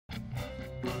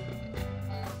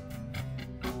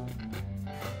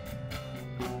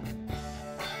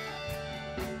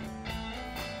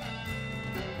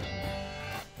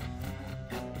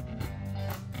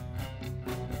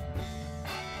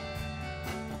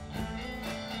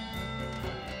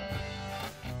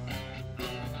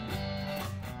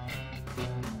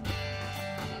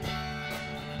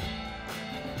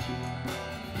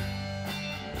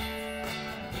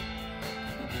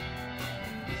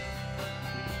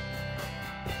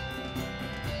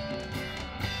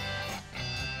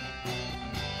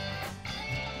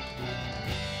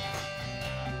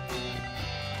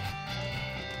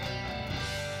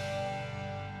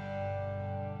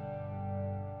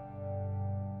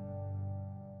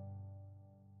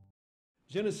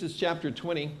Genesis chapter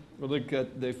 20, we'll look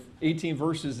at the 18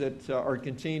 verses that are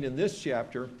contained in this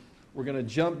chapter. We're going to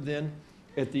jump then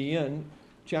at the end,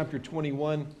 chapter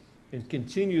 21, and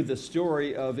continue the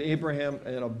story of Abraham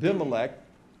and Abimelech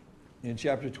in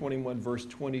chapter 21, verse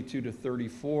 22 to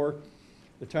 34.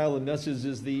 The title of the message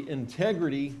is The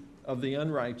Integrity of the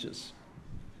Unrighteous,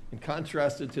 and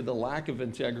contrasted to the lack of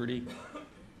integrity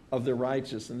of the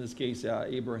righteous, in this case,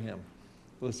 Abraham.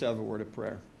 Let's have a word of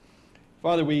prayer.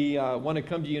 Father, we want to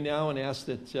come to you now and ask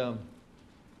that,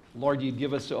 Lord, you'd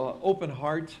give us an open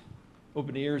heart,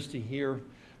 open ears to hear,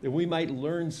 that we might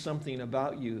learn something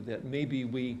about you that maybe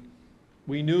we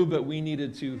knew, but we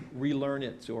needed to relearn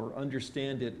it or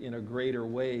understand it in a greater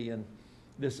way. And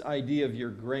this idea of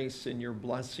your grace and your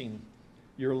blessing,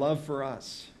 your love for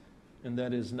us, and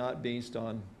that is not based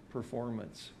on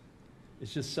performance.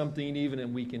 It's just something even,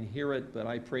 and we can hear it, but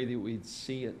I pray that we'd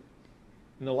see it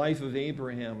in the life of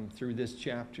Abraham through this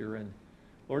chapter. And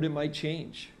Lord, it might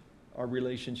change our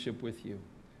relationship with you,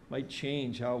 might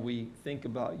change how we think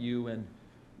about you and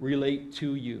relate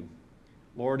to you,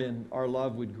 Lord, and our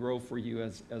love would grow for you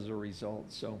as a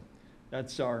result. So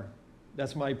that's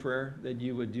my prayer, that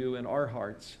you would do in our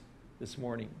hearts this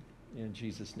morning. In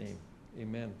Jesus' name,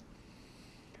 amen.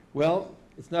 Well,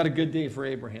 it's not a good day for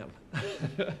Abraham.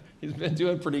 He's been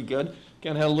doing pretty good.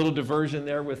 Kind of had a little diversion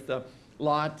there with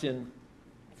Lot and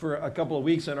for a couple of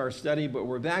weeks in our study, but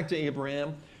we're back to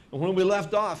Abraham. And when we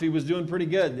left off, he was doing pretty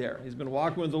good there. He's been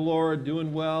walking with the Lord,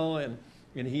 doing well, and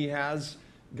he has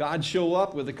God show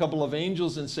up with a couple of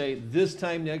angels and say, this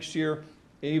time next year,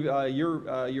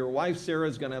 your wife Sarah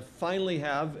is going to finally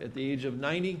have, at the age of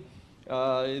 90,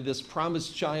 this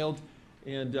promised child,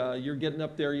 and you're getting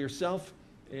up there yourself,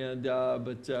 and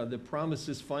but the promise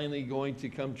is finally going to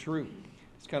come true.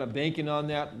 He's kind of banking on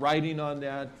that, riding on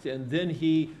that, and then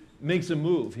he makes a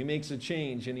move, he makes a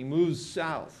change, and he moves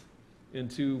south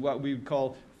into what we would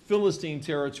call Philistine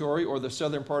territory, or the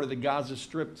southern part of the Gaza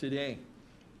Strip today.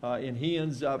 And he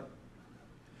ends up,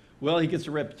 well, he gets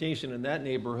a reputation in that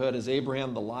neighborhood as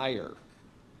Abraham the liar.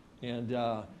 And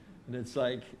it's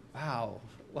like, wow,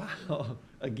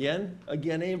 again,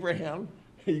 Abraham,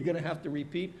 you're going to have to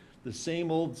repeat the same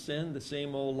old sin, the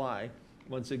same old lie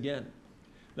once again.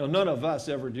 Now, none of us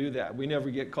ever do that. We never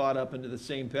get caught up into the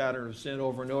same pattern of sin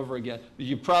over and over again. But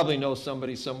you probably know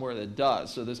somebody somewhere that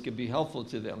does, so this could be helpful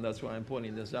to them. That's why I'm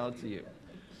pointing this out to you.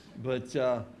 But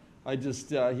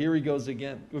here he goes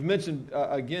again. We've mentioned,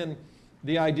 again,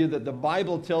 the idea that the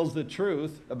Bible tells the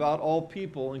truth about all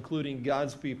people, including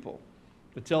God's people.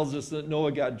 It tells us that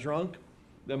Noah got drunk,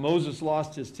 that Moses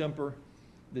lost his temper,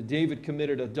 that David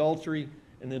committed adultery,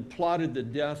 and then plotted the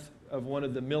death of one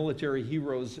of the military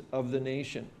heroes of the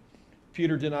nation.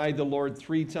 Peter denied the Lord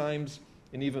 3 times,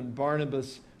 and even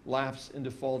Barnabas lapsed into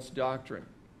false doctrine.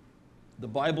 The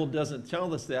Bible doesn't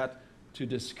tell us that to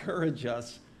discourage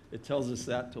us. It tells us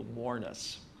that to warn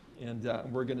us. And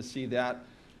we're going to see that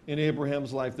in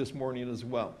Abraham's life this morning as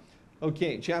well.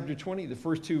 Okay, chapter 20, the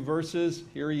first 2 verses.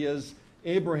 Here he is.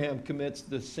 Abraham commits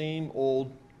the same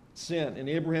old sin. And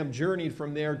Abraham journeyed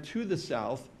from there to the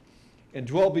south and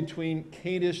dwelt between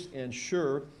Kadesh and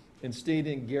Shur, and stayed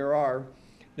in Gerar.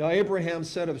 Now Abraham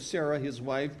said of Sarah, his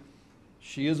wife,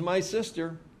 she is my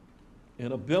sister.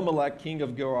 And Abimelech, king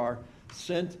of Gerar,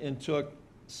 sent and took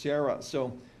Sarah.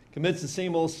 So commits the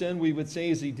same old sin, we would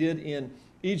say, as he did in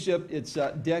Egypt. It's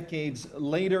decades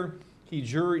later. He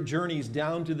journeys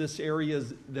down to this area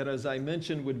that, as I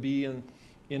mentioned, would be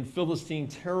in Philistine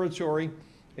territory.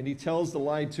 And he tells the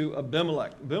lie to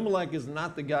Abimelech. Abimelech is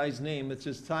not the guy's name, it's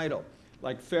his title.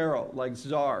 Like Pharaoh, like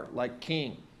Czar, like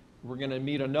king. We're going to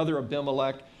meet another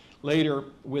Abimelech later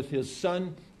with his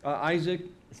son, Isaac.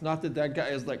 It's not that that guy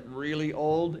is like really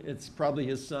old. It's probably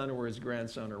his son or his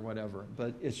grandson or whatever.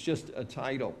 But it's just a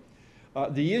title.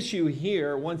 The issue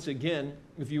here, once again,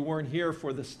 if you weren't here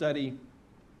for the study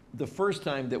the first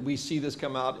time that we see this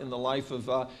come out in the life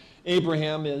of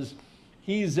Abraham, is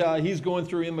He's going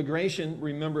through immigration.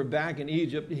 Remember, back in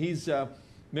Egypt, he's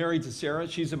married to Sarah.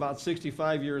 She's about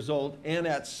 65 years old, and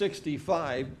at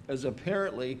 65 is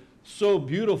apparently so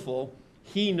beautiful,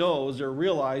 he knows or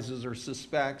realizes or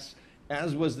suspects,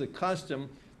 as was the custom,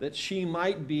 that she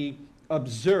might be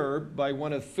observed by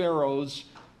one of Pharaoh's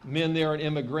men there in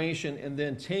immigration and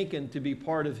then taken to be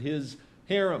part of his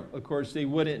harem. Of course, they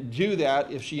wouldn't do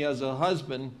that if she has a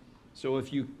husband. So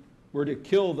if you were to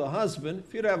kill the husband,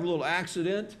 if you'd have a little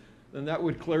accident, then that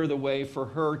would clear the way for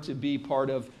her to be part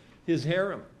of his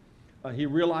harem. He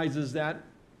realizes that.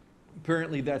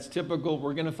 Apparently that's typical.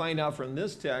 We're going to find out from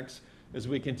this text as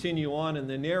we continue on in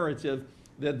the narrative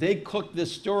that they cooked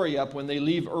this story up when they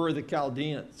leave Ur the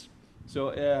Chaldeans. So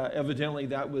evidently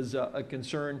that was a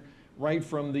concern right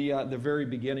from the very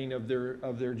beginning of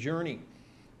their journey.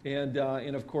 And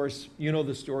of course, you know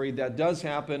the story. That does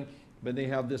happen, but they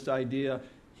have this idea.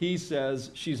 He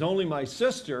says, she's only my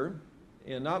sister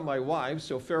and not my wife,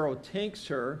 so Pharaoh takes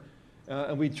her.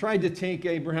 And we tried to take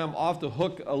Abraham off the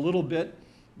hook a little bit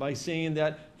by saying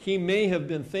that he may have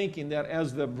been thinking that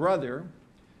as the brother,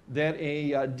 that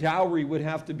a dowry would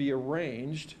have to be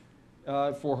arranged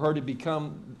for her to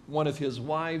become one of his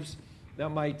wives. That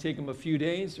might take him a few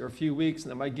days or a few weeks,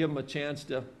 and that might give him a chance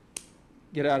to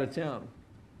get out of town.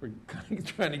 We're kind of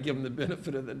trying to give him the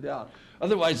benefit of the doubt.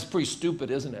 Otherwise, it's pretty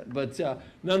stupid, isn't it? But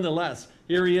nonetheless,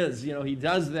 here he is. You know, he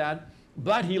does that,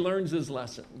 but he learns his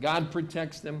lesson. God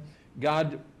protects them.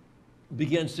 God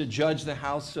begins to judge the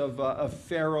house of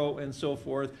Pharaoh and so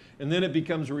forth. And then it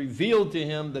becomes revealed to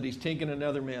him that he's taken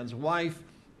another man's wife,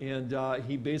 and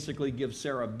he basically gives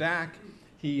Sarah back.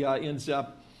 He ends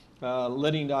up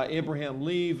letting Abraham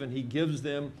leave, and he gives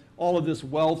them all of this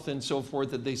wealth and so forth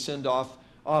that they send off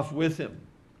with him.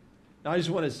 Now, I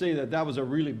just want to say that that was a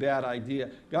really bad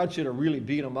idea. God should have really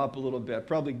beat him up a little bit,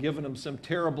 probably given him some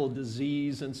terrible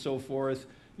disease and so forth,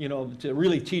 you know, to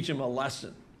really teach him a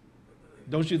lesson.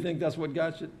 Don't you think that's what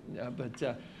God should? Yeah,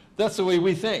 but that's the way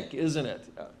we think, isn't it?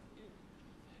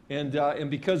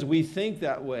 And because we think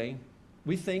that way,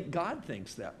 we think God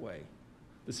thinks that way.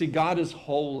 But see, God is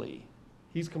holy.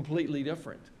 He's completely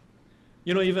different.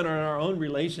 You know, even in our own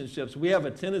relationships, we have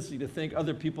a tendency to think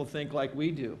other people think like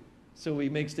we do. So we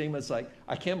make statements like,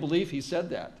 I can't believe he said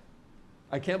that.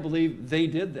 I can't believe they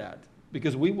did that,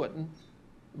 because we wouldn't.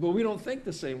 But we don't think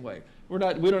the same way. We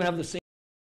don't have the same.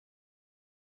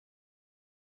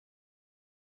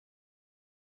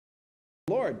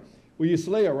 Lord, will you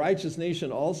slay a righteous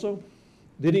nation also?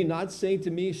 Did he not say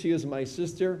to me, she is my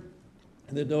sister?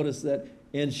 And then notice that,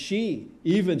 and she,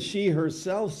 even she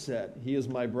herself said, he is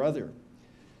my brother.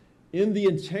 In the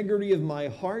integrity of my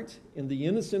heart, in the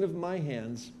innocence of my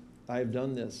hands, I have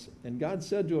done this. And God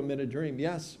said to him in a dream,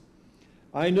 yes,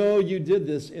 I know you did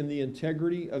this in the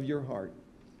integrity of your heart.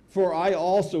 For I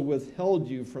also withheld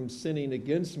you from sinning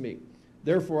against me.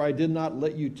 Therefore I did not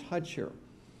let you touch her.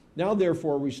 Now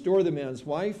therefore restore the man's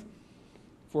wife,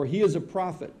 for he is a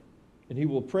prophet, and he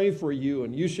will pray for you,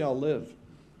 and you shall live.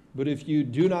 But if you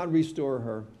do not restore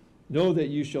her, know that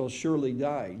you shall surely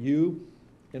die, you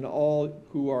and all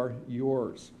who are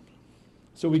yours.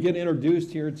 So we get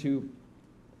introduced here to,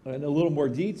 in a little more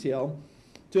detail,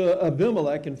 to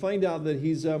Abimelech, and find out that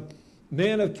he's a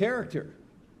man of character,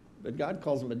 but God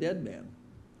calls him a dead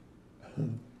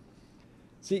man.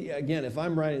 See, again, if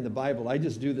I'm writing the Bible, I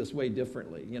just do this way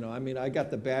differently. You know, I mean, I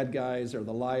got the bad guys or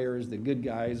the liars, the good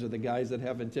guys or the guys that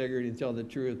have integrity and tell the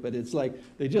truth, but it's like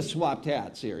they just swapped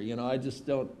hats here. You know, I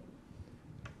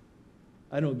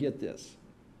don't get this.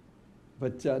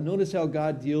 But notice how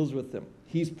God deals with them.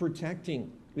 He's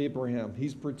protecting Abraham.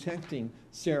 He's protecting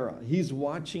Sarah. He's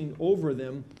watching over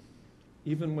them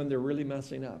even when they're really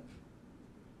messing up.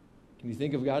 Can you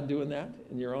think of God doing that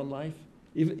in your own life?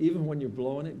 Even when you're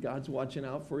blowing it, God's watching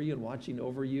out for you and watching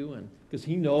over you, and because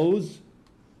He knows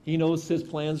His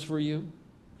plans for you.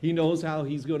 He knows how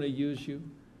He's going to use you.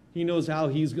 He knows how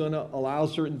He's going to allow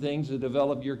certain things to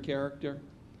develop your character.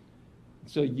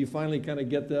 So you finally kind of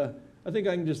get I think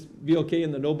I can just be okay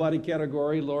in the nobody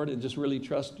category, Lord, and just really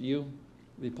trust you.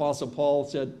 The Apostle Paul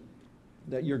said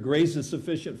that your grace is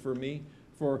sufficient for me,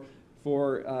 for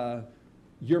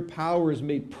your power is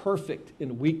made perfect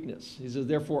in weakness. He says,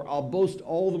 therefore, I'll boast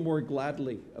all the more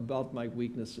gladly about my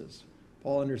weaknesses.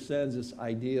 Paul understands this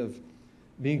idea of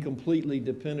being completely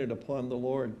dependent upon the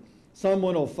Lord. Psalm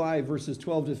 105, verses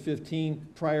 12 to 15,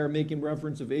 prior making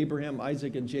reference of Abraham,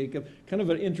 Isaac, and Jacob. Kind of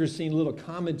an interesting little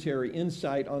commentary,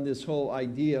 insight on this whole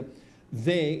idea.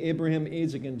 They, Abraham,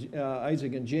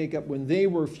 Isaac, and Jacob, when they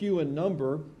were few in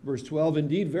number, verse 12,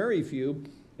 indeed very few,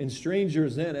 and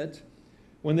strangers in it,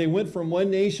 when they went from one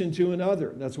nation to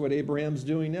another. That's what Abraham's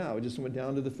doing now. He just went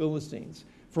down to the Philistines.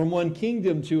 from one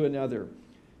kingdom to another.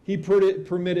 He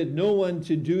permitted no one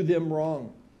to do them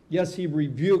wrong. Yes, he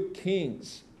rebuked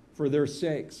kings for their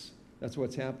sakes. That's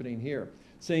what's happening here.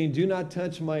 Saying, do not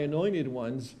touch my anointed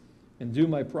ones and do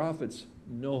my prophets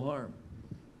no harm.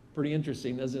 Pretty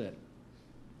interesting, isn't it?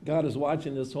 God is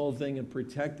watching this whole thing and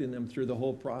protecting them through the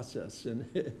whole process.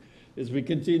 And as we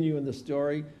continue in the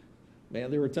story,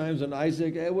 man, there were times when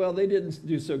Isaac, well, they didn't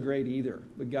do so great either,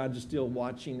 but God is still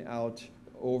watching out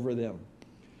over them.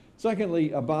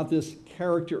 Secondly, about this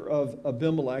character of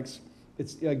Abimelech,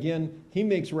 it's again, he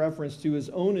makes reference to his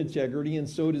own integrity, and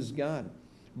so does God.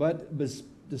 But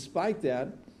despite that,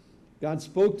 God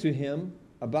spoke to him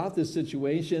about this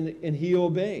situation, and he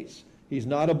obeys. He's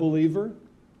not a believer,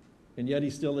 and yet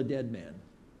he's still a dead man.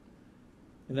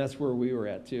 And that's where we were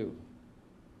at too.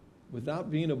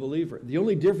 Without being a believer. The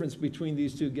only difference between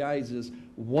these two guys is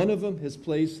one of them has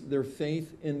placed their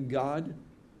faith in God,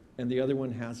 and the other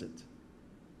one hasn't.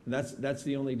 And that's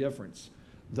the only difference.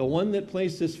 The one that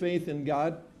placed his faith in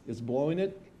God is blowing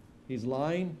it. He's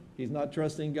lying. He's not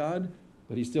trusting God,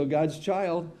 but he's still God's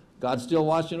child. God's still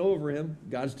watching over him.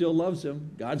 God still loves him.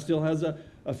 God still has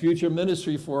a future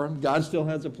ministry for him. God still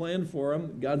has a plan for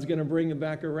him. God's going to bring him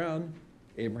back around.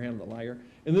 Abraham the liar.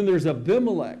 And then there's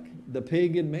Abimelech, the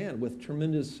pagan man with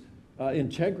tremendous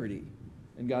integrity.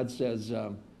 And God says,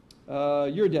 you're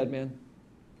a dead man.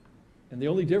 And the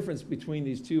only difference between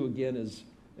these two, again,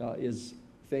 is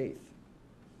faith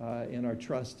and our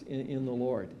trust in the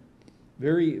Lord.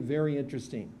 Very, very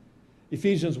interesting.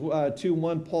 Ephesians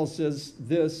 2:1, Paul says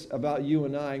this about you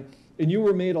and I, and you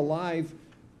were made alive,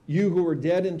 you who were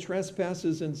dead in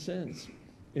trespasses and sins,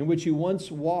 in which you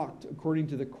once walked according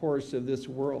to the course of this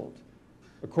world,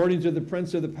 according to the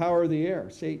prince of the power of the air,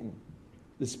 Satan,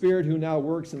 the spirit who now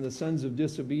works in the sons of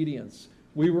disobedience.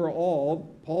 We were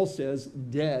all, Paul says,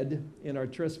 dead in our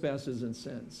trespasses and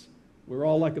sins. We're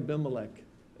all like Abimelech.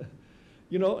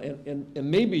 You know, and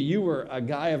maybe you were a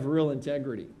guy of real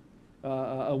integrity,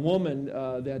 a woman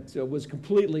that was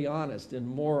completely honest and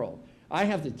moral. I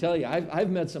have to tell you, I've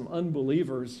met some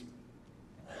unbelievers.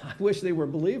 I wish they were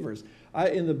believers.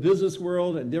 In the business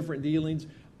world and different dealings,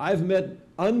 I've met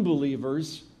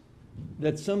unbelievers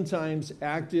that sometimes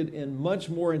acted in much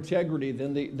more integrity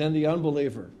than the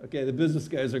unbeliever. Okay, the business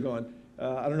guys are going,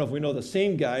 I don't know if we know the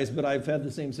same guys, but I've had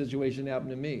the same situation happen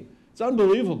to me. It's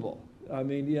unbelievable. I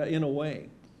mean, yeah, in a way.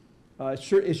 It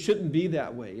shouldn't be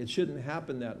that way. It shouldn't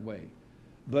happen that way.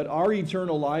 But our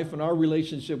eternal life and our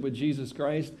relationship with Jesus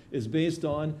Christ is based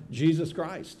on Jesus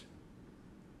Christ.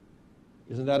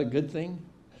 Isn't that a good thing?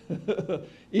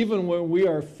 Even when we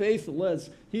are faithless,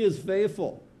 he is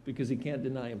faithful because he can't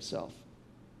deny himself.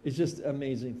 It's just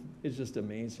amazing. It's just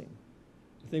amazing.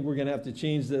 I think we're going to have to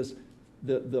change this,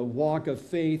 the walk of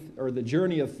faith, or the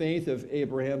journey of faith of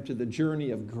Abraham, to the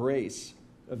journey of grace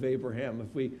of Abraham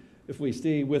if we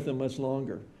stay with him much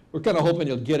longer. We're kind of hoping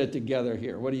he'll get it together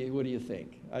here. What do you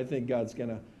think? I think God's going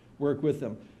to work with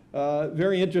him.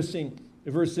 Very interesting.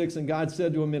 In verse 6, and God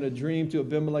said to him in a dream to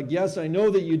Abimelech, yes, I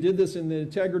know that you did this in the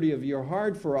integrity of your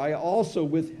heart, for I also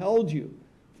withheld you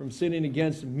from sinning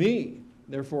against me.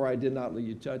 Therefore, I did not let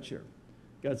you touch her.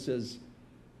 God says,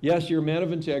 yes, you're a man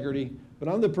of integrity, but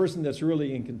I'm the person that's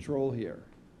really in control here.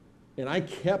 And I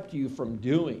kept you from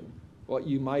doing what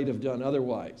you might have done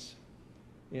otherwise.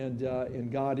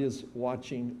 And God is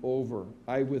watching over.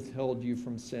 I withheld you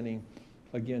from sinning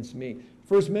against me.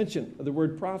 First mention of the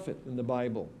word prophet in the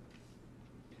Bible.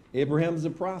 Abraham is a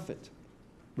prophet.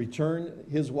 Return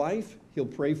his wife, he'll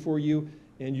pray for you,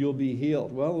 and you'll be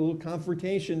healed. Well, a little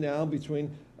confrontation now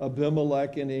between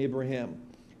Abimelech and Abraham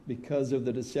because of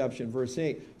the deception. Verse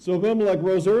 8, so Abimelech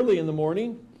rose early in the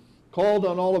morning, called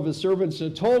on all of his servants,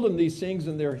 and told them these things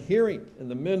in their hearing,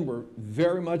 and the men were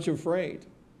very much afraid.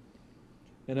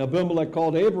 And Abimelech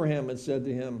called Abraham and said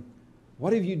to him,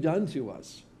 what have you done to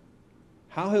us?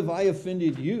 How have I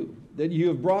offended you, that you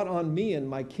have brought on me and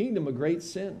my kingdom a great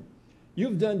sin? You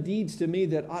have done deeds to me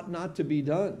that ought not to be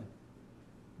done.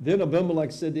 Then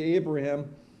Abimelech said to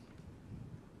Abraham,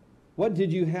 what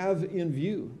did you have in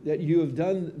view, that you have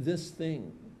done this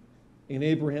thing? And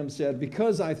Abraham said,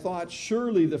 because I thought,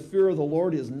 surely the fear of the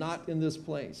Lord is not in this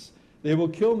place. They will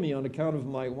kill me on account of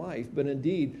my wife, but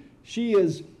indeed, she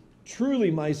is truly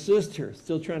my sister.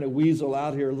 Still trying to weasel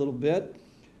out here a little bit.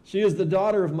 She is the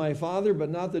daughter of my father, but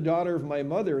not the daughter of my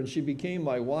mother, and she became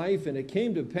my wife. And it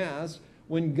came to pass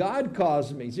when God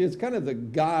caused me. See, it's kind of the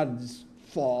God's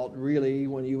fault, really,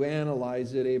 when you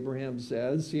analyze it, Abraham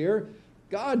says here.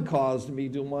 God caused me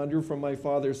to wander from my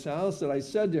father's house, and I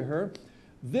said to her,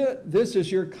 this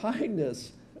is your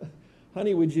kindness.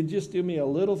 Honey, would you just do me a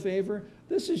little favor?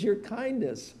 This is your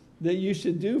kindness that you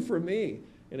should do for me.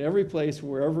 in every place,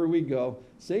 wherever we go,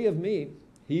 say of me,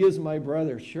 he is my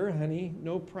brother. Sure, honey,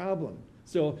 no problem.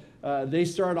 So they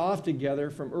start off together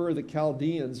from Ur the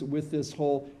Chaldeans with this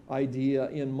whole idea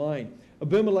in mind.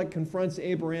 Abimelech confronts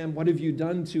Abraham, what have you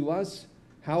done to us?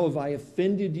 How have I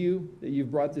offended you that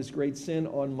you've brought this great sin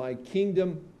on my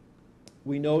kingdom?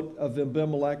 We note of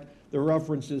Abimelech the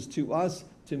references to us,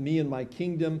 to me and my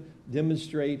kingdom,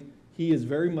 demonstrate he is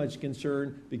very much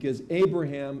concerned because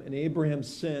Abraham and Abraham's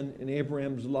sin and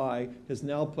Abraham's lie has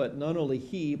now put not only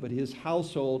he, but his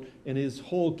household and his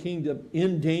whole kingdom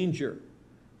in danger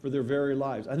for their very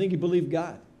lives. I think he believed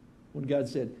God when God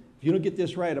said, if you don't get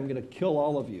this right, I'm going to kill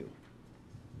all of you.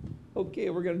 Okay,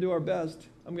 we're going to do our best.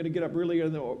 I'm going to get up early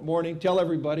in the morning, tell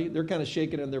everybody. They're kind of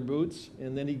shaking in their boots.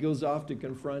 And then he goes off to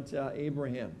confront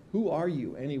Abraham. Who are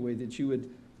you, anyway, that you would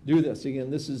do this?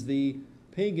 Again, this is the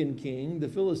pagan king, the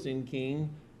Philistine king,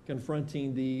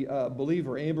 confronting the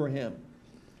believer, Abraham.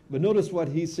 But notice what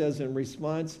he says in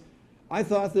response. I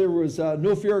thought there was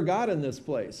no fear of God in this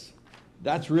place.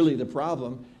 That's really the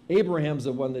problem. Abraham's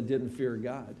the one that didn't fear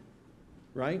God,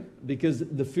 right? Because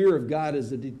the fear of God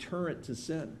is a deterrent to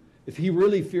sin. If he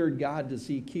really feared God, does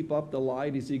he keep up the lie?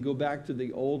 Does he go back to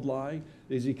the old lie?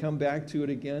 Does he come back to it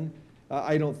again?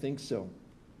 I don't think so.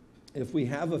 If we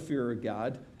have a fear of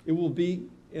God, it will be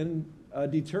a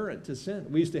deterrent to sin.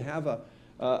 We used to have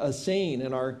a saying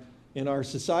in our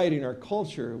society, in our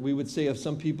culture. We would say of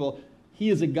some people, he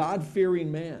is a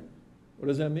God-fearing man. What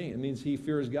does that mean? It means he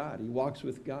fears God. He walks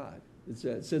with God. It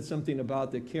said something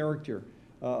about the character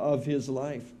of his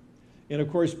life. And of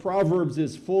course, Proverbs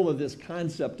is full of this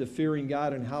concept of fearing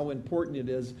God and how important it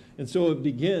is. And so it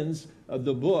begins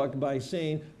the book by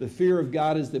saying the fear of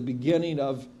God is the beginning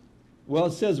of, well,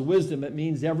 it says wisdom. It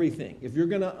means everything. If you're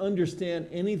going to understand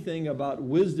anything about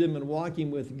wisdom and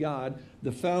walking with God,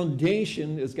 the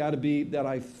foundation has got to be that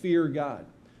I fear God.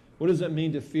 What does it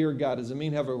mean to fear God? Does it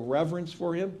mean have a reverence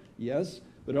for him? Yes.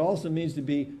 But it also means to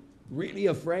be really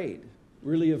afraid.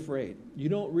 Really afraid. You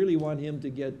don't really want him to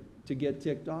get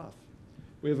ticked off.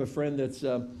 We have a friend that's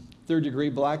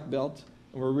third-degree black belt,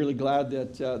 and we're really glad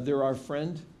that they're our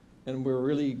friend, and we're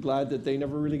really glad that they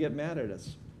never really get mad at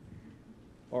us,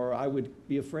 or I would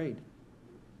be afraid.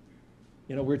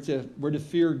 You know, we're to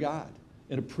fear God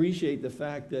and appreciate the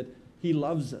fact that he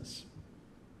loves us,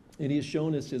 and he has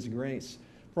shown us his grace.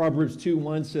 Proverbs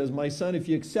 2:1 says, my son, if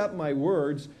you accept my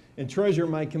words and treasure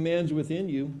my commands within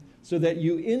you, so that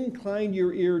you incline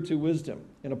your ear to wisdom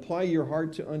and apply your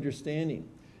heart to understanding.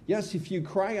 Yes, if you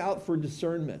cry out for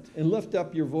discernment and lift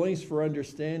up your voice for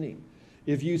understanding,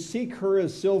 if you seek her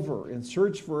as silver and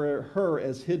search for her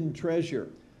as hidden treasure,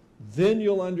 then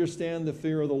you'll understand the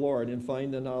fear of the Lord and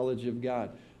find the knowledge of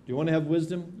God. Do you want to have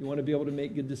wisdom? You want to be able to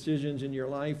make good decisions in your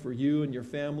life for you and your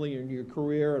family and your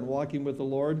career and walking with the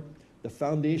Lord? The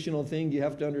foundational thing you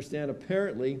have to understand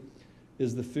apparently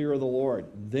is the fear of the Lord.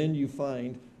 Then you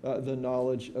find the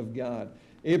knowledge of God.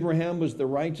 Abraham was the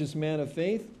righteous man of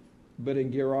faith, but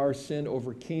in Gerar, sin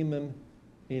overcame him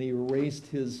and he erased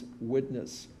his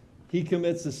witness. He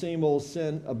commits the same old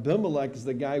sin. Abimelech is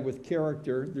the guy with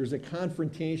character. There's a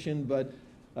confrontation, but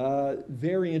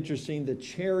very interesting, the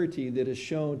charity that is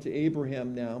shown to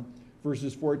Abraham now,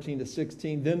 verses 14 to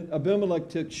 16. Then Abimelech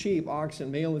took sheep,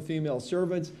 oxen, male and female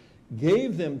servants,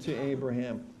 gave them to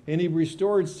Abraham, and he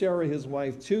restored Sarah his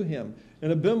wife to him.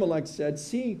 And Abimelech said,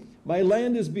 see, my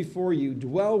land is before you,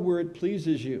 dwell where it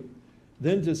pleases you.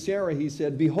 Then to Sarah he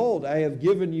said, behold, I have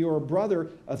given your brother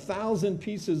 1,000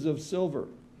 pieces of silver.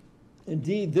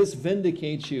 Indeed, this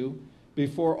vindicates you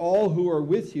before all who are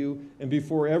with you and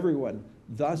before everyone.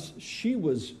 Thus she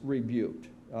was rebuked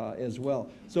as well.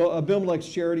 So Abimelech's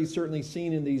charity is certainly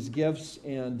seen in these gifts.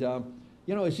 And,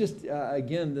 you know, it's just,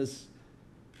 again, this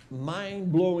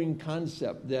mind-blowing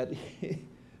concept that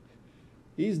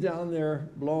he's down there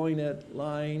blowing it,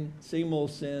 lying, same old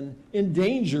sin,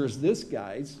 endangers this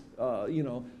guy's,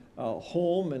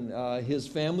 home and his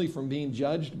family from being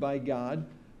judged by God,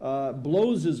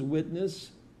 blows his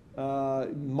witness,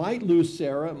 might lose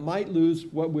Sarah, might lose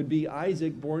what would be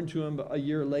Isaac, born to him a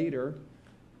year later.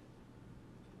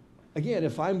 Again,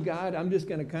 if I'm God, I'm just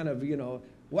going to kind of,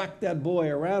 whack that boy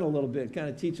around a little bit, kind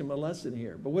of teach him a lesson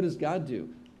here. But what does God do?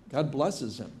 God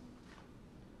blesses him.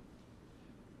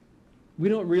 We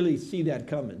don't really see that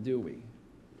coming, do we?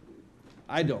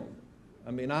 I don't.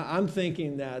 I mean, I'm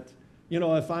thinking that,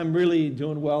 if I'm really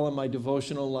doing well in my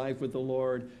devotional life with the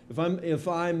Lord, if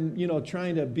I'm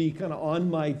trying to be kind of on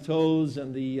my toes,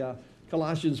 and the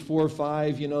Colossians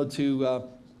 4:5,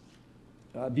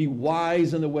 to be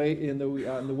wise in the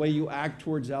way you act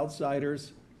towards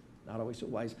outsiders, not always so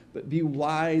wise, but be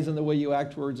wise in the way you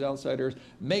act towards outsiders.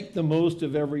 Make the most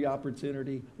of every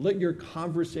opportunity. Let your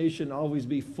conversation always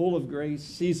be full of grace,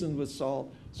 seasoned with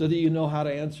salt, so that you know how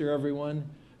to answer everyone.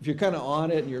 If you're kind of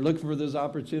on it and you're looking for those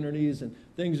opportunities and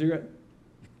things are,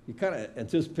 you're kind of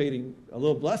anticipating a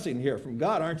little blessing here from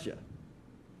God, aren't you?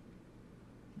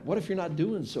 What if you're not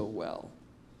doing so well?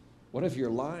 What if you're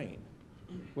lying?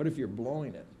 What if you're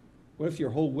blowing it? What if your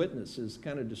whole witness is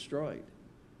kind of destroyed?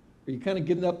 Are you kind of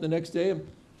getting up the next day and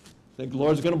think the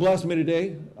Lord's going to bless me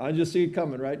today? I just see it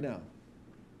coming right now.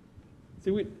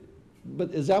 See,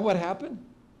 but is that what happened?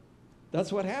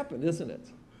 That's what happened, isn't it?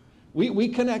 We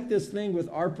connect this thing with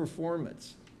our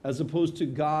performance as opposed to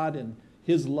God and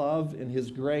His love and His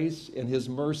grace and His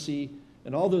mercy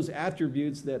and all those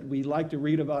attributes that we like to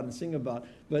read about and sing about.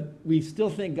 But we still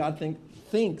think God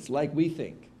thinks like we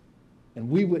think. And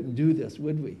we wouldn't do this,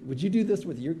 would we? Would you do this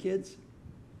with your kids?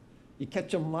 You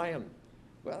catch them lying.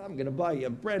 Well, I'm going to buy you a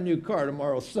brand new car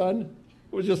tomorrow, son.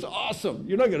 It was just awesome.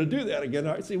 You're not going to do that again.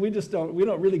 Right? See, we don't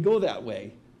really go that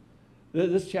way.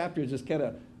 This chapter just kind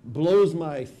of blows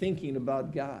my thinking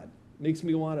about God. Makes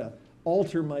me want to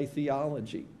alter my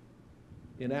theology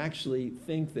and actually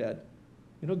think that,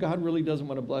 God really doesn't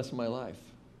want to bless my life.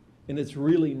 And it's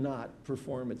really not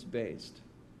performance-based.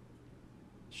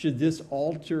 Should this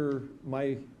alter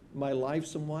my life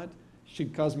somewhat?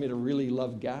 Should cause me to really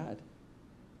love God?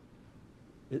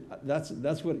 That's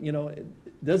what,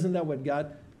 doesn't that what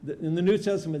God, in the New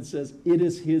Testament says, it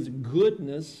is His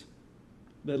goodness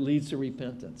that leads to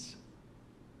repentance.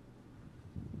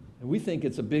 And we think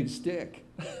it's a big stick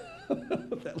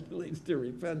that leads to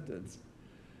repentance.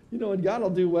 And God will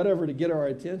do whatever to get our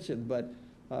attention, but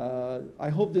I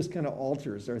hope this kind of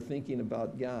alters our thinking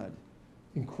about God.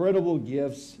 Incredible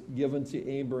gifts given to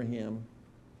Abraham.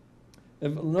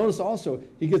 And notice also,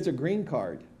 he gets a green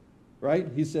card, right?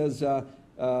 He says, no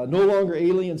longer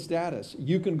alien status.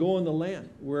 You can go in the land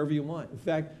wherever you want. In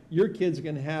fact, your kids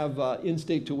can have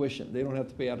in-state tuition. They don't have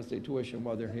to pay out-of-state tuition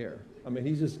while they're here. I mean,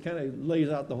 he just kind of lays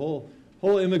out the whole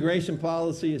immigration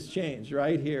policy has changed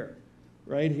right here,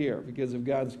 because of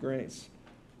God's grace.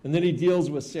 And then he deals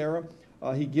with Sarah.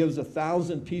 He gives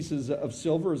 1,000 pieces of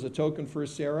silver as a token for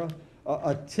Sarah.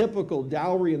 A typical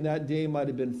dowry in that day might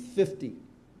have been 50.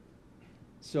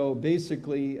 So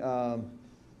basically,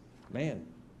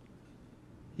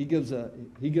 he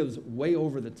gives way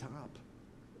over the top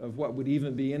of what would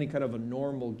even be any kind of a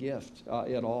normal gift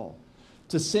at all.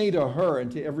 To say to her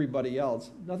and to everybody else,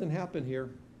 nothing happened here.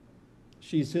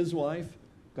 She's his wife.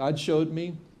 God showed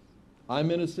me.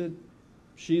 I'm innocent.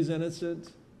 She's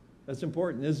innocent. That's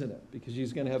important, isn't it? Because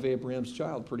she's going to have Abraham's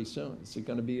child pretty soon. It's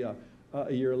going to be a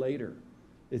year later.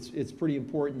 It's pretty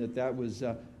important that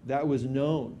was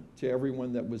known to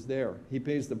everyone that was there. He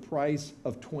pays the price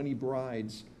of 20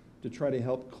 brides to try to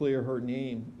help clear her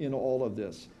name in all of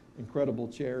this. Incredible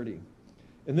charity.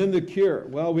 And then the cure.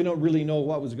 Well, we don't really know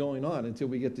what was going on until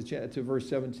we get to verse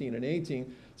 17 and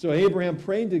 18. So Abraham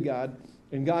prayed to God,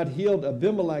 and God healed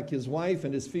Abimelech, his wife,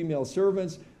 and his female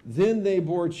servants. Then they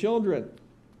bore children.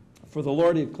 For the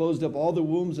Lord had closed up all the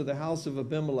wombs of the house of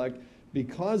Abimelech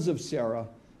because of Sarah,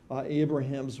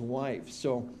 Abraham's wife.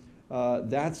 So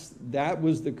that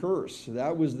was the curse.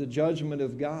 That was the judgment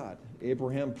of God.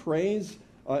 Abraham prays,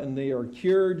 and they are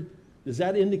cured. Does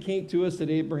that indicate to us that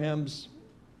Abraham's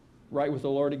right with the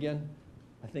Lord again?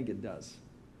 I think it does.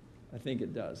 I think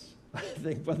it does. I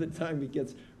think by the time he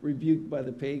gets rebuked by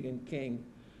the pagan king,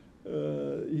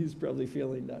 he's probably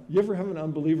feeling that. You ever have an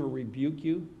unbeliever rebuke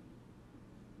you?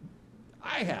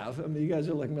 I have. I mean, you guys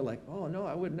are like, oh, no,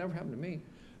 it would never happen to me.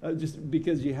 Just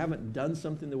because you haven't done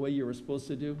something the way you were supposed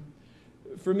to do.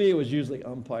 For me, it was usually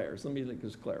umpires. Let me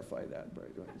just clarify that.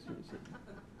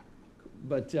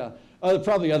 But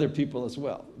probably other people as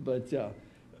well. But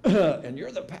and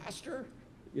you're the pastor?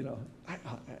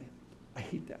 I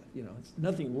hate that. It's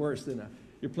nothing worse than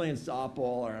you're playing softball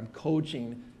or I'm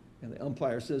coaching and the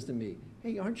umpire says to me,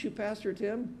 hey, aren't you Pastor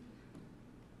Tim?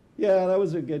 Yeah, that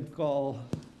was a good call.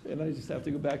 And I just have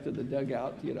to go back to the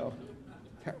dugout,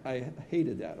 I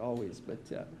hated that always. But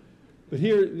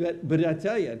I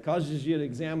tell you, it causes you to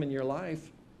examine your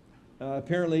life.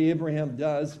 Apparently Abraham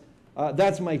does.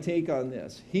 That's my take on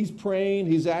this. He's praying.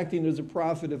 He's acting as a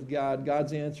prophet of God.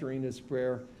 God's answering his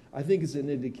prayer. I think it's an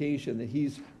indication that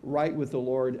he's right with the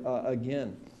Lord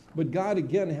again. But God,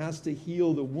 again, has to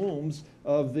heal the wombs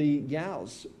of the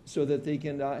gals so that they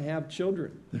can have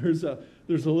children. There's a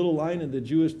little line in the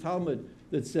Jewish Talmud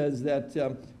that says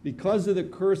that because of the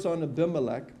curse on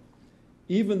Abimelech,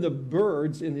 even the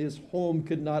birds in his home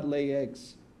could not lay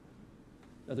eggs.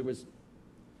 In other words,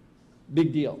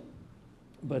 big deal.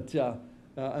 But I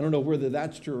don't know whether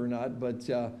that's true or not, but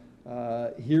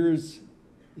Here's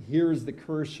the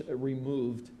curse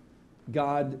removed.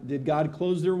 Did God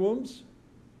close their wombs?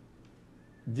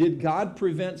 Did God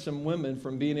prevent some women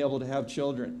from being able to have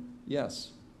children?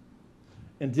 Yes.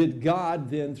 And did God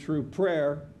then, through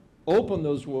prayer, open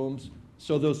those wombs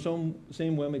so those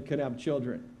same women could have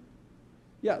children?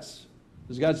 Yes.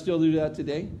 Does God still do that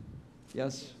today?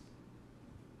 Yes.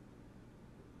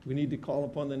 We need to call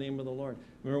upon the name of the Lord.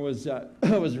 I remember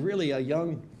I was really a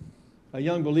young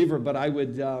believer, but I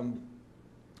would,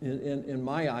 in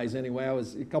my eyes anyway, I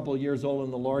was a couple of years old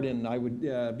in the Lord, and I would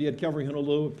be at Calvary,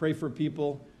 Honolulu, pray for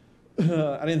people.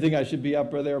 I didn't think I should be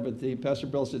up there, but Pastor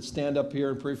Bill said, stand up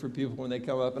here and pray for people when they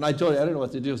come up. And I told you, I didn't know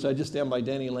what to do, so I just stand by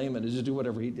Danny Lehman and just do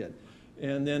whatever he did.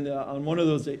 And then on one of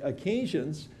those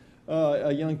occasions,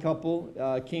 a young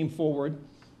couple came forward,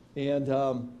 and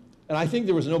I think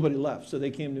there was nobody left, so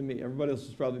they came to me. Everybody else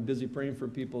was probably busy praying for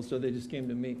people, so they just came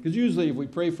to me. Because usually if we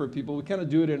pray for people, we kind of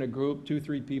do it in a group, 2,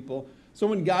 3 people. So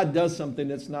when God does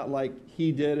something, it's not like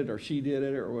he did it or she did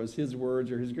it or it was his words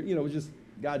or his, it was just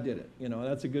God did it.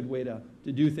 That's a good way to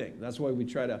do things. That's why we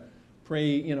try to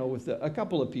pray, with a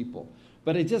couple of people.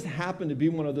 But it just happened to be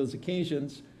one of those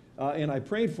occasions, and I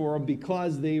prayed for them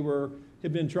because they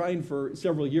had been trying for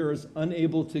several years,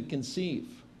 unable to conceive.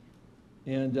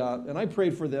 And I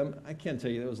prayed for them. I can't tell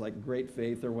you it was like great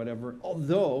faith or whatever,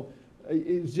 although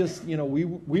it was just,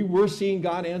 we were seeing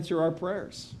God answer our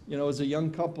prayers, as a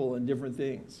young couple and different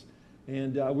things.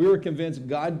 And we were convinced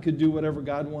God could do whatever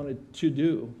God wanted to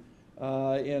do.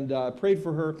 And prayed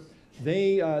for her.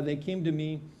 They came to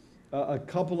me a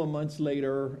couple of months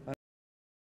later.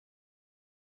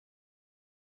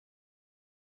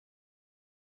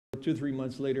 2 or 3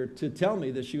 months later to tell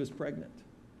me that she was pregnant.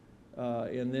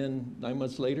 And then 9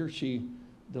 months later, she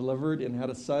delivered and had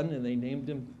a son, and they named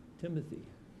him Timothy.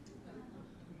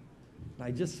 And I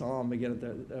just saw him again at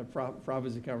the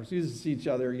prophecy conference. We used to see each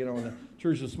other, when the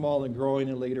church was small and growing,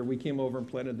 and later we came over and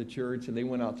planted the church, and they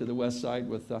went out to the west side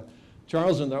with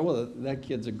Charles and there. Well, that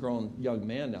kid's a grown young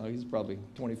man now. He's probably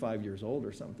 25 years old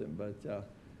or something, but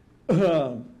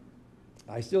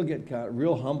I still get kind of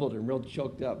real humbled and real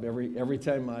choked up every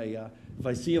time if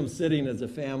I see him sitting as a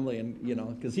family, and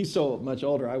because he's so much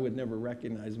older, I would never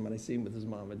recognize him when I see him with his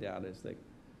mom and dad. I just think,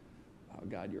 oh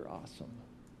God, you're awesome.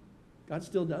 God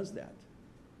still does that.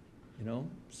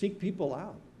 Seek people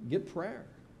out, get prayer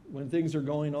when things are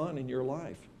going on in your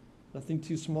life. Nothing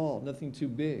too small, nothing too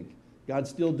big. God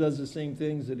still does the same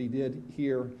things that he did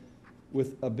here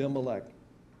with Abimelech.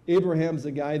 Abraham's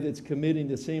the guy that's committing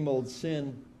the same old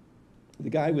sin. The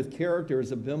guy with character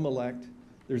is Abimelech.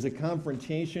 There's a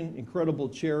confrontation, incredible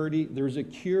charity. There's a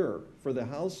cure for the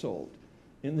household.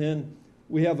 And then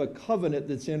we have a covenant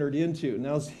that's entered into.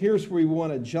 Now here's where we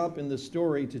want to jump in the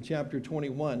story to chapter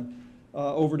 21,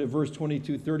 over to verse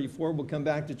 22-34. We'll come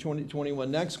back to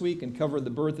 21 next week and cover the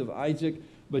birth of Isaac.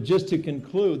 But just to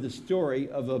conclude the story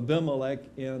of Abimelech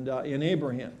and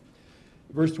Abraham.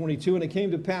 Verse 22, and it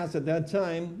came to pass at that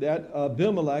time that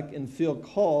Abimelech and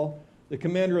Philcol, the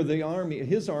commander of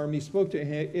his army, spoke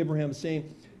to Abraham,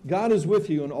 saying, God is with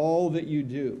you in all that you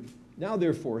do. Now,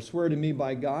 therefore, swear to me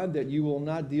by God that you will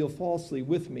not deal falsely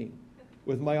with me,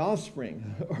 with my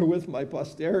offspring, or with my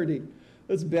posterity.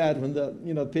 That's bad when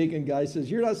the pagan guy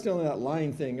says, you're not still in that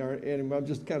lying thing, and I'm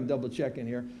just kind of double checking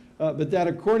here. But that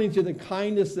according to the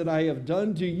kindness that I have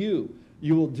done to you,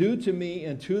 you will do to me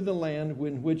and to the land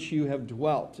in which you have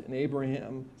dwelt. And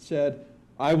Abraham said,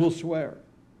 I will swear.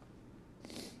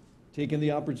 Taking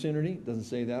the opportunity, doesn't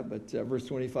say that, but verse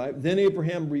 25. Then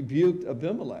Abraham rebuked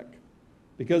Abimelech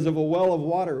because of a well of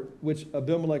water which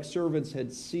Abimelech's servants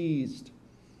had seized.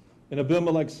 And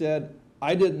Abimelech said,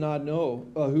 I did not know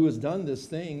who has done this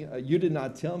thing. You did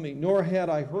not tell me, nor had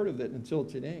I heard of it until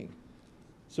today.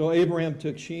 So Abraham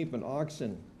took sheep and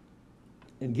oxen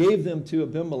and gave them to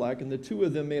Abimelech, and the two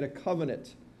of them made a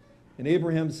covenant. And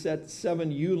Abraham set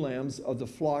 7 ewe lambs of the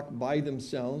flock by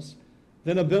themselves.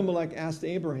 Then Abimelech asked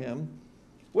Abraham,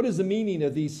 what is the meaning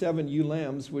of these 7 ewe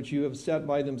lambs which you have set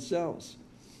by themselves?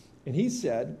 And he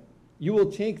said, you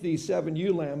will take these 7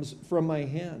 ewe lambs from my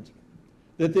hand,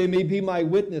 that they may be my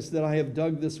witness that I have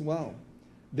dug this well.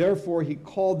 Therefore he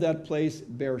called that place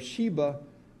Beersheba,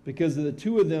 because the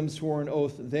two of them swore an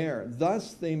oath there.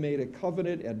 Thus they made a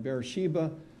covenant at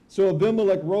Beersheba. So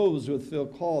Abimelech rose with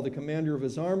Philcol, the commander of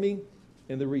his army,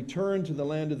 and they returned to the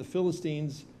land of the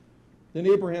Philistines. Then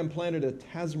Abraham planted a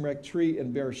tamarisk tree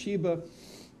in Beersheba,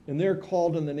 and there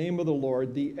called on the name of the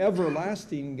Lord, the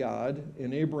everlasting God.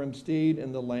 And Abraham stayed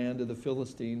in the land of the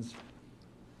Philistines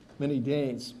many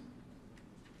days.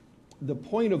 The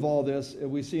point of all this,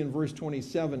 we see in verse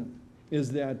 27,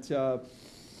 is that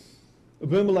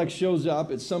Abimelech shows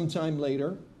up at some time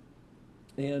later.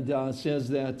 and says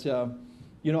that,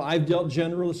 I've dealt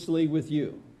generously with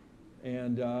you.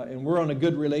 And we're on a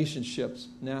good relationships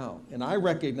now. And I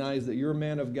recognize that you're a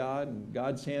man of God, and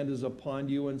God's hand is upon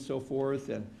you and so forth.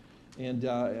 And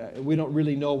we don't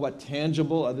really know what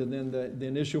tangible, other than the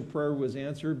initial prayer was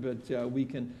answered, but we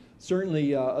can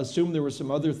certainly assume there were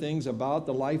some other things about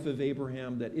the life of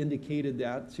Abraham that indicated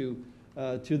that to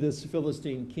this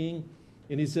Philistine king.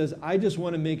 And he says, I just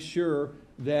want to make sure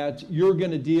that you're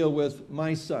going to deal with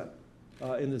my son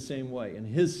in the same way, and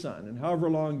his son, and however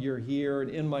long you're here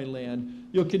and in my land,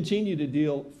 you'll continue to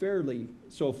deal fairly,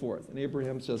 so forth. And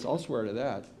Abraham says, I'll swear to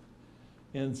that.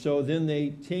 And so then they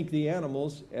take the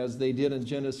animals, as they did in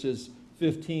Genesis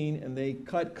 15, and they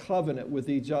cut covenant with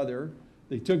each other.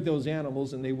 They took those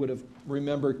animals, and they would have,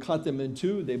 remember, cut them in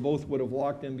two. They both would have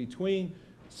walked in between,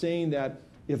 saying that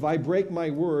if I break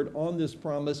my word on this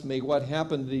promise, may what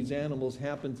happened to these animals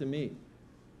happen to me.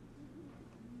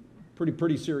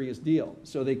 Pretty serious deal.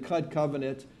 So they cut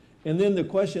covenant. And then the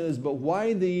question is, but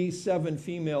why the 7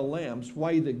 female lambs?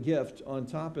 Why the gift on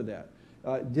top of that?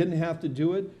 Didn't have to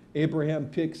do it. Abraham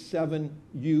picked 7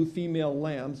 ewe female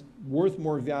lambs worth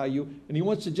more value, and he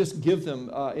wants to just give them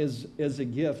as a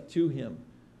gift to him,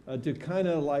 to kind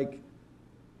of like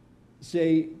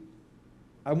say,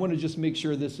 I want to just make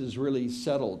sure this is really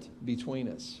settled between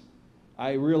us.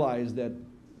 I realize that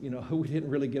we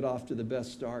didn't really get off to the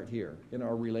best start here in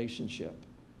our relationship.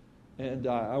 And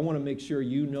I want to make sure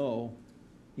that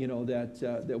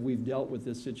we've dealt with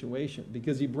this situation.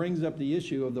 Because he brings up the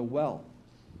issue of the well.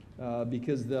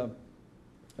 Because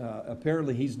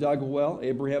apparently he's dug a well,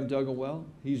 Abraham dug a well.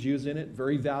 He's using it,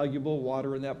 very valuable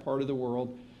water in that part of the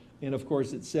world. And of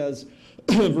course it says,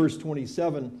 verse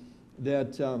 27,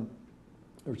 that, a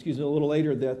little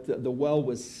later, that the well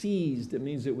was seized. It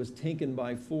means it was taken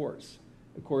by force.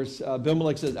 Of course,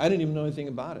 Abimelech says, I didn't even know anything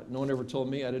about it. No one ever told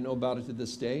me. I didn't know about it to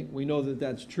this day. We know that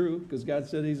that's true because God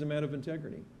said he's a man of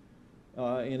integrity.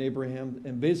 And Abraham,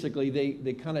 and basically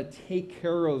they kind of take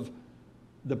care of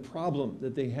the problem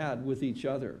that they had with each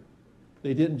other.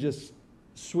 They didn't just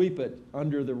sweep it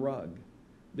under the rug.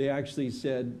 They actually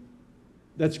said,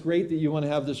 that's great that you want to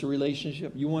have this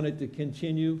relationship. You want it to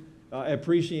continue. I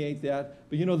appreciate that.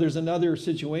 But there's another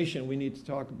situation we need to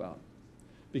talk about.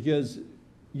 Because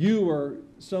you or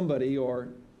somebody or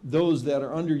those that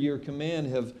are under your command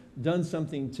have done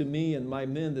something to me and my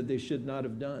men that they should not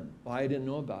have done. Well, I didn't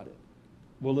know about it.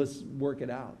 Well, let's work it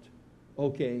out.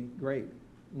 Okay, great.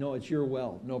 No, it's your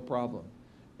well, no problem.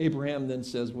 Abraham then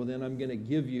says, well, then I'm going to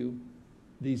give you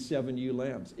these 7 ewe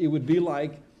lambs. It would be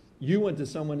like you went to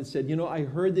someone and said, I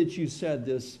heard that you said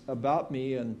this about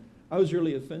me, and I was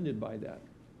really offended by that.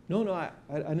 No, I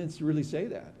didn't really say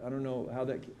that. I don't know how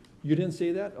that, you didn't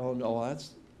say that? Oh, no,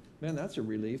 that's a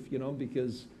relief,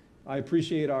 because I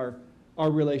appreciate our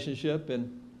relationship,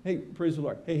 and hey, praise the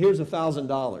Lord. Hey, here's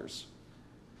 $1,000.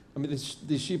 I mean,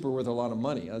 these sheep are worth a lot of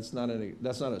money. That's not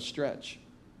a stretch.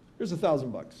 Here's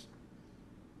 $1,000.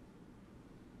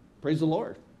 Praise the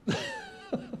Lord.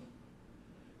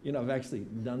 I've actually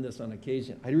done this on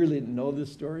occasion. I really didn't know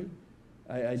this story.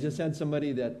 I just had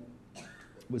somebody that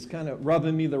was kind of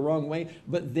rubbing me the wrong way,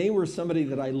 but they were somebody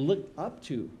that I looked up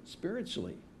to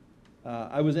spiritually.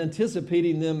 I was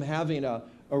anticipating them having a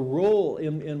role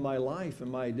in my life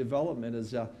and my development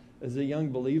as a young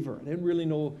believer. I didn't really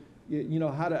know, I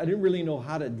didn't really know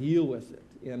how to deal with it.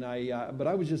 And but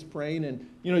I was just praying, and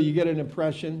you get an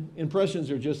impression.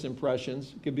 Impressions are just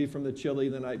impressions. It could be from the chili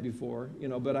the night before,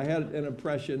 but I had an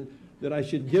impression that I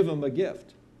should give them a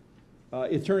gift.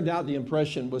 It turned out the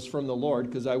impression was from the Lord,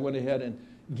 because I went ahead and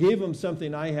gave them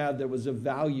something I had that was of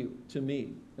value to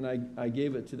me, and I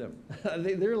gave it to them.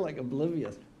 They're like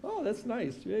oblivious. Oh, that's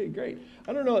nice. Hey, great.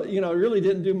 I don't know, it really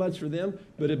didn't do much for them,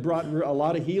 but it brought a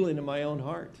lot of healing in my own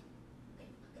heart.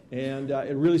 And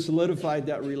it really solidified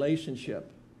that relationship.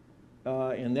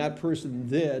 And that person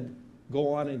did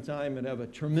go on in time and have a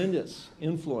tremendous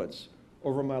influence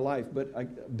over my life.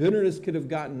 But bitterness could have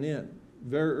gotten in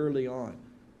very early on.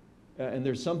 And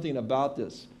there's something about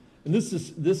this. And this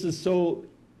is so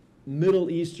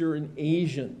Middle Eastern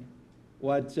Asian,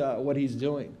 what he's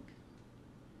doing.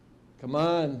 Come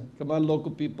on,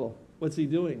 local people. What's he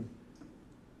doing?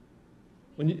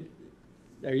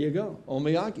 There you go,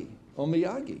 omiyagi.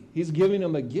 He's giving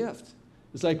them a gift.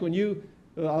 It's like when you,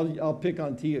 I'll pick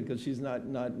on Tia because she's not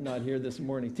here this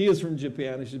morning. Tia's from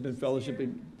Japan and she's been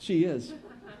fellowshipping. She is.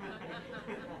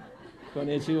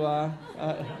 Konnichiwa.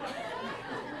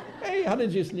 Hey, how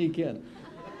did you sneak in?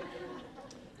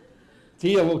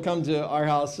 Tia will come to our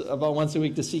house about once a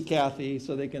week to see Kathy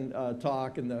so they can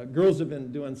talk. And the girls have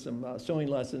been doing some sewing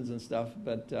lessons and stuff.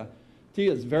 But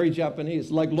Tia is very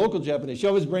Japanese, like local Japanese. She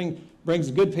always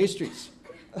brings good pastries.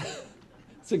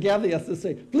 So Kathy has to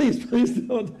say, please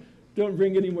don't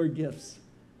bring any more gifts.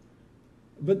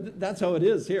 But that's how it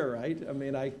is here, right? I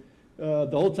mean, the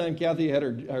whole time Kathy had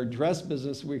her dress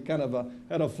business, we kind of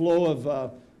had a flow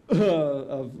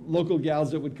of local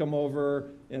gals that would come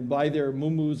over and buy their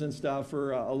muumuus and stuff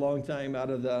for a long time out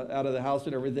of the house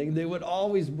and everything. They would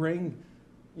always bring,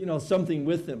 something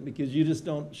with them, because you just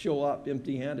don't show up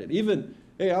empty-handed. Even,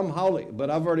 hey, I'm Holly, but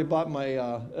I've already bought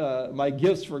my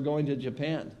gifts for going to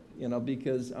Japan,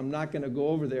 because I'm not going to go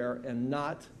over there and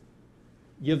not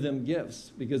give them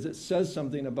gifts, because it says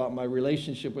something about my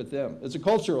relationship with them. It's a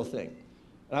cultural thing.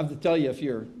 I have to tell you, if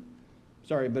you're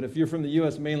from the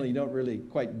U.S. mainland, you don't really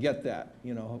quite get that.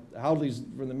 Howleys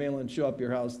from the mainland show up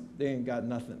your house, they ain't got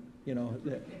nothing.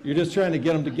 You're just trying to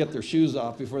get them to get their shoes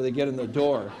off before they get in the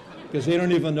door, because they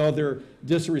don't even know they're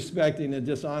disrespecting and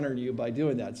dishonoring you by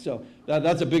doing that. So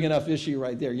that's a big enough issue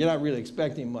right there. You're not really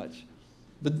expecting much.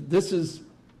 But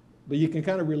you can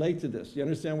kind of relate to this. You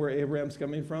understand where Abraham's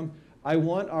coming from? I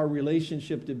want our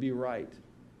relationship to be right.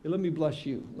 Hey, let me bless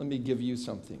you. Let me give you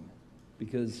something,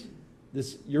 because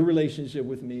your relationship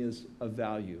with me is of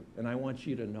value, and I want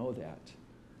you to know that.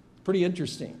 Pretty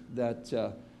interesting that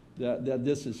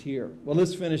this is here. Well,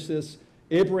 let's finish this.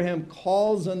 Abraham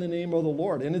calls on the name of the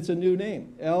Lord, and it's a new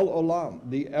name, El Olam,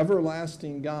 the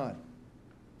everlasting God.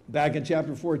 Back in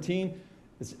chapter 14,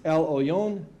 it's El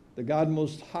Oyon, the God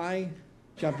Most High.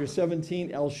 Chapter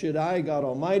 17, El Shaddai, God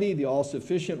Almighty, the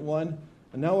all-sufficient one,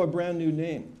 and now a brand new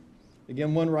name.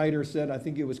 Again, one writer said, I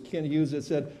think it was Ken Hughes that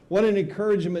said, what an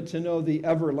encouragement to know the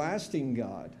everlasting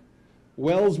God.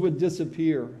 Wells would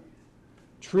disappear.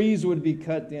 Trees would be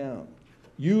cut down.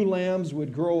 Ewe lambs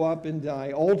would grow up and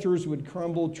die. Altars would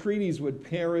crumble. Treaties would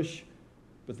perish.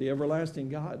 But the everlasting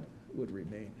God would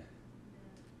remain.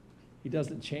 He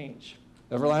doesn't change.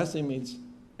 Everlasting means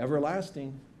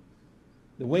everlasting.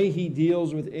 The way he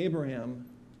deals with Abraham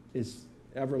is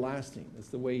everlasting. It's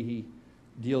the way he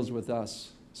deals with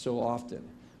us so often.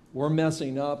 We're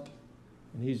messing up,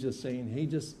 and he's just saying, hey,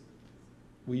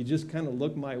 will you just kind of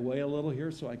look my way a little here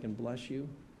so I can bless you?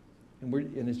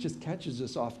 And it just catches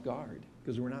us off guard,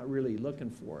 because we're not really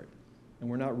looking for it, and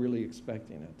we're not really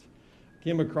expecting it.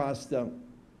 Came across the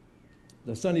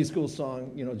Sunday school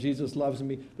song, Jesus Loves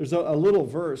Me. There's a little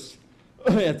verse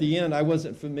at the end I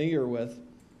wasn't familiar with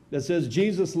that says,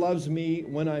 Jesus loves me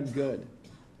when I'm good,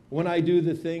 when I do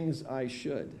the things I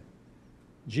should.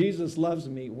 Jesus loves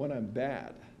me when I'm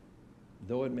bad,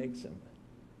 though it makes him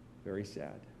very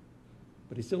sad.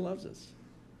 But he still loves us.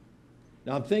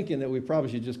 Now, I'm thinking that we probably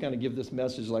should just kind of give this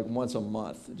message like once a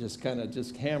month, just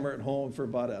hammer it home for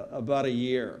about a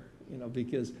year,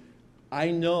 because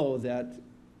I know that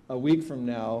a week from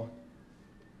now,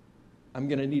 I'm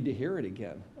going to need to hear it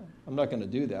again. I'm not going to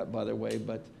do that, by the way,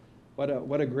 but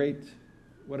what a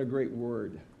great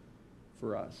word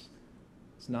for us.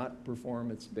 It's not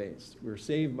performance-based. We're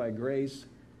saved by grace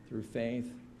through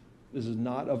faith. This is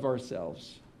not of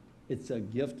ourselves. It's a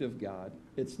gift of God.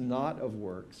 It's not of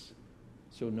works,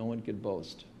 so no one could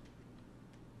boast.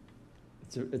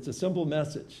 It's a simple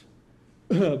message,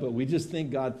 but we just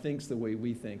think God thinks the way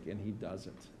we think, and he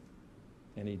doesn't.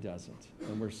 And he doesn't.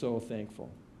 And we're so thankful.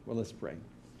 Well, let's pray.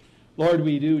 Lord,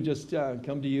 we do just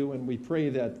come to you, and we pray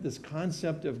that this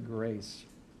concept of grace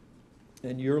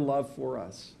and your love for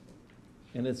us,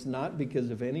 and it's not because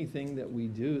of anything that we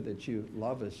do that you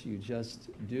love us, you just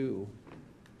do.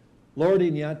 Lord,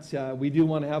 and yet we do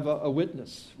want to have a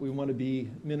witness. We want to be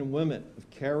men and women of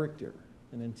character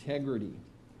and integrity.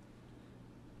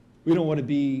 We don't want to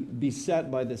be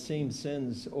beset by the same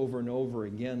sins over and over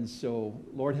again. So,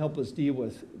 Lord, help us deal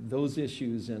with those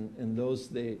issues and those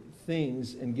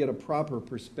things and get a proper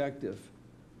perspective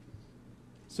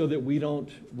so that we don't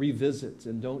revisit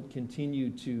and don't continue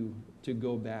to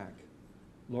go back.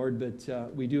 Lord,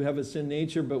 but we do have a sin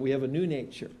nature, but we have a new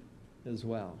nature as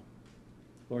well.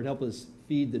 Lord, help us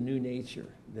feed the new nature,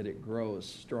 that it grows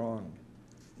strong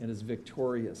and is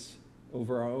victorious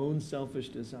over our own selfish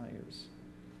desires.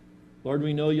 Lord,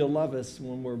 we know you'll love us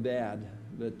when we're bad,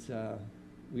 but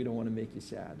we don't want to make you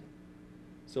sad.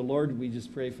 So, Lord, we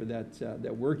just pray for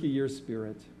that work of your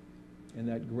Spirit and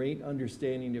that great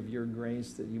understanding of your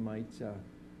grace, that you might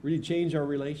really change our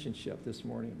relationship this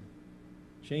morning.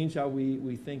 Change how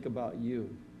we think about you,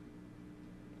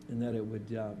 and that it would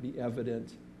be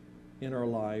evident in our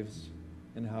lives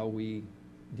and how we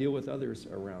deal with others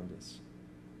around us.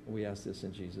 We ask this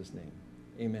in Jesus' name.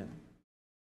 Amen.